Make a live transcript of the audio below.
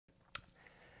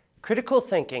Critical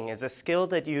thinking is a skill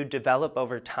that you develop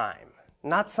over time,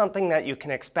 not something that you can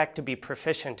expect to be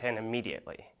proficient in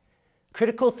immediately.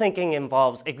 Critical thinking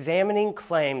involves examining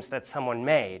claims that someone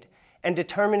made and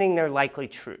determining their likely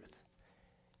truth.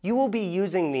 You will be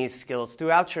using these skills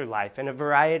throughout your life in a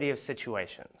variety of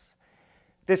situations.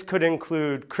 This could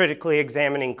include critically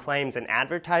examining claims in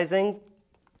advertising,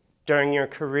 during your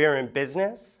career in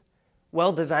business,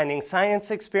 while designing science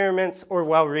experiments, or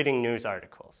while reading news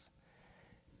articles.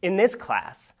 In this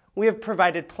class, we have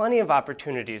provided plenty of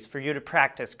opportunities for you to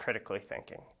practice critically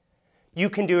thinking. You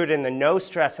can do it in the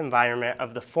no-stress environment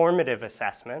of the formative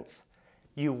assessments.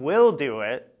 You will do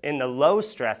it in the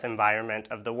low-stress environment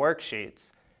of the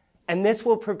worksheets. And this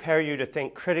will prepare you to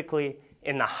think critically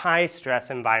in the high-stress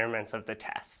environments of the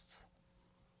tests.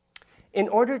 In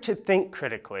order to think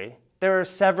critically, there are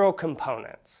several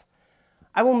components.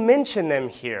 I will mention them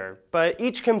here, but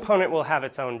each component will have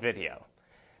its own video.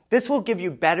 This will give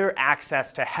you better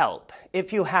access to help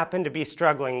if you happen to be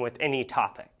struggling with any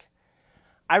topic.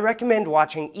 I recommend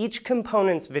watching each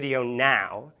component's video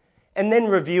now and then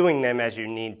reviewing them as you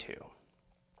need to.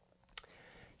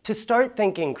 To start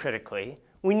thinking critically,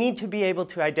 we need to be able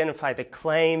to identify the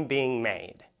claim being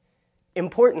made.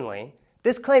 Importantly,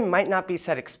 this claim might not be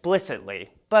said explicitly,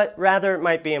 but rather it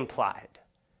might be implied.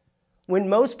 When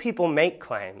most people make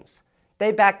claims,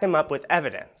 they back them up with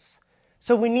evidence.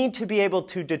 So we need to be able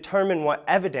to determine what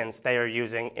evidence they are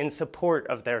using in support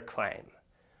of their claim.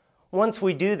 Once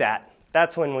we do that,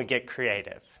 that's when we get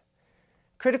creative.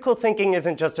 Critical thinking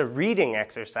isn't just a reading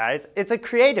exercise, it's a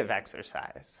creative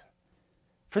exercise.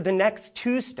 For the next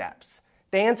two steps,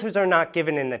 the answers are not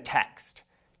given in the text.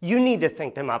 You need to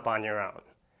think them up on your own.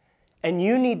 And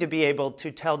you need to be able to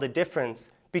tell the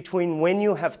difference between when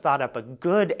you have thought up a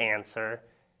good answer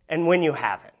and when you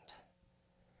haven't.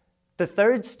 The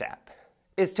third step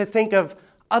is to think of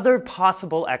other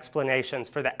possible explanations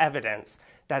for the evidence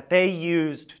that they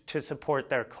used to support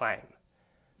their claim.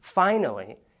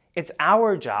 Finally, it's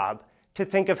our job to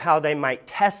think of how they might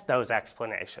test those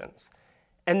explanations,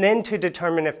 and then to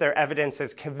determine if their evidence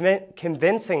is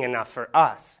convincing enough for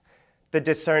us, the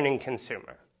discerning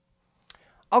consumer.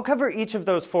 I'll cover each of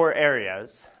those four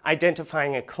areas: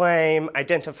 identifying a claim,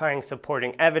 identifying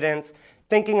supporting evidence,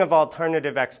 thinking of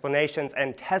alternative explanations,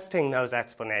 and testing those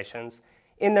explanations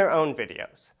in their own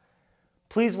videos.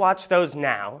 Please watch those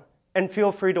now, and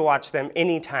feel free to watch them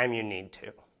anytime you need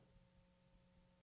to.